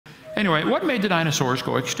Anyway, what made the dinosaurs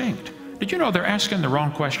go extinct? Did you know they're asking the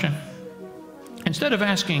wrong question? Instead of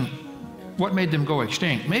asking what made them go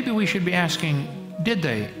extinct, maybe we should be asking, did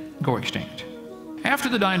they go extinct? After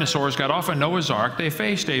the dinosaurs got off of Noah's Ark, they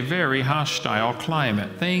faced a very hostile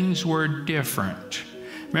climate. Things were different.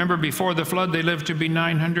 Remember, before the flood, they lived to be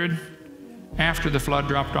 900. After the flood,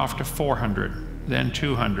 dropped off to 400, then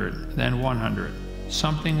 200, then 100.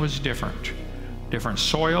 Something was different. Different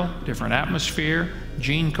soil, different atmosphere,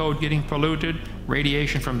 gene code getting polluted,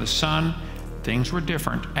 radiation from the sun. Things were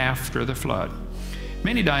different after the flood.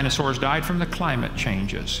 Many dinosaurs died from the climate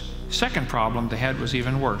changes. Second problem they had was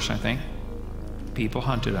even worse, I think. People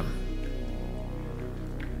hunted them.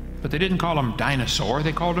 But they didn't call them dinosaur,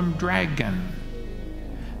 they called them dragon.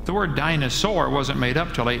 The word dinosaur wasn't made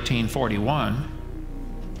up till 1841.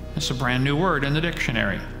 It's a brand new word in the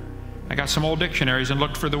dictionary. I got some old dictionaries and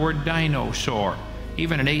looked for the word dinosaur.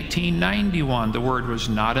 Even in 1891, the word was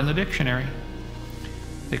not in the dictionary.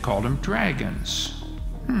 They called them dragons.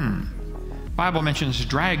 Bible mentions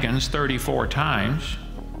dragons 34 times.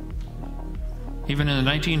 Even in the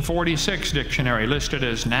 1946 dictionary, listed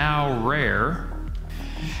as now rare.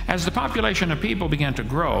 As the population of people began to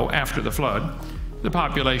grow after the flood, the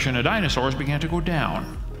population of dinosaurs began to go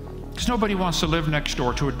down. Because nobody wants to live next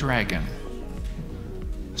door to a dragon.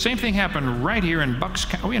 Same thing happened right here in Bucks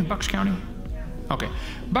County. Are we in Bucks County? Okay.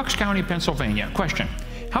 Bucks County, Pennsylvania. Question.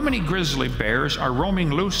 How many grizzly bears are roaming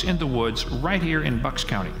loose in the woods right here in Bucks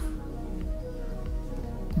County?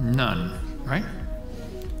 None, right?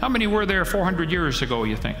 How many were there 400 years ago,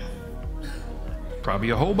 you think? Probably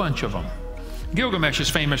a whole bunch of them. Gilgamesh is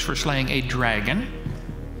famous for slaying a dragon.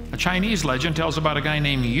 A Chinese legend tells about a guy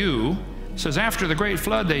named Yu. Says after the Great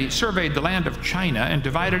Flood, they surveyed the land of China and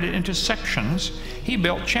divided it into sections. He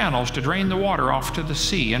built channels to drain the water off to the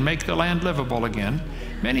sea and make the land livable again.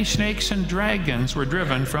 Many snakes and dragons were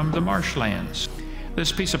driven from the marshlands.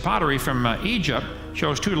 This piece of pottery from Egypt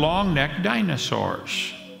shows two long-necked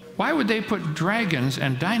dinosaurs. Why would they put dragons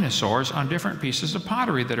and dinosaurs on different pieces of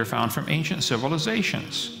pottery that are found from ancient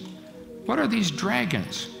civilizations? What are these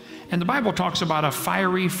dragons? And the Bible talks about a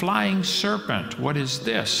fiery flying serpent. What is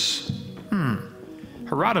this?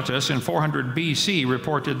 Herodotus in 400 BC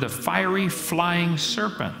reported the fiery flying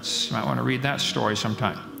serpents. You might want to read that story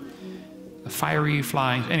sometime. The fiery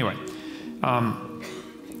flying, anyway.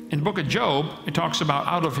 In the book of Job, it talks about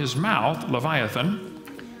out of his mouth, Leviathan,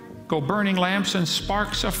 go burning lamps and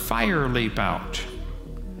sparks of fire leap out.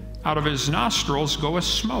 Out of his nostrils go a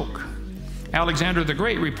smoke. Alexander the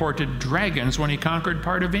Great reported dragons when he conquered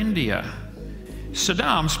part of India.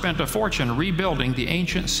 Saddam spent a fortune rebuilding the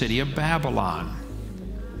ancient city of Babylon.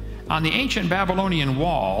 On the ancient Babylonian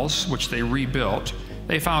walls, which they rebuilt,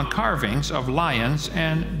 they found carvings of lions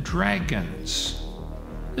and dragons.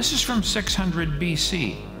 This is from 600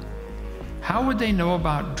 BC. How would they know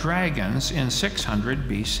about dragons in 600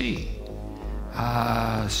 BC?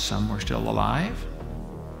 Some were still alive,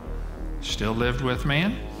 still lived with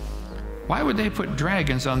man. Why would they put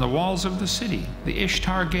dragons on the walls of the city, the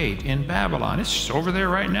Ishtar Gate in Babylon? It's over there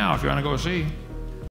right now if you want to go see.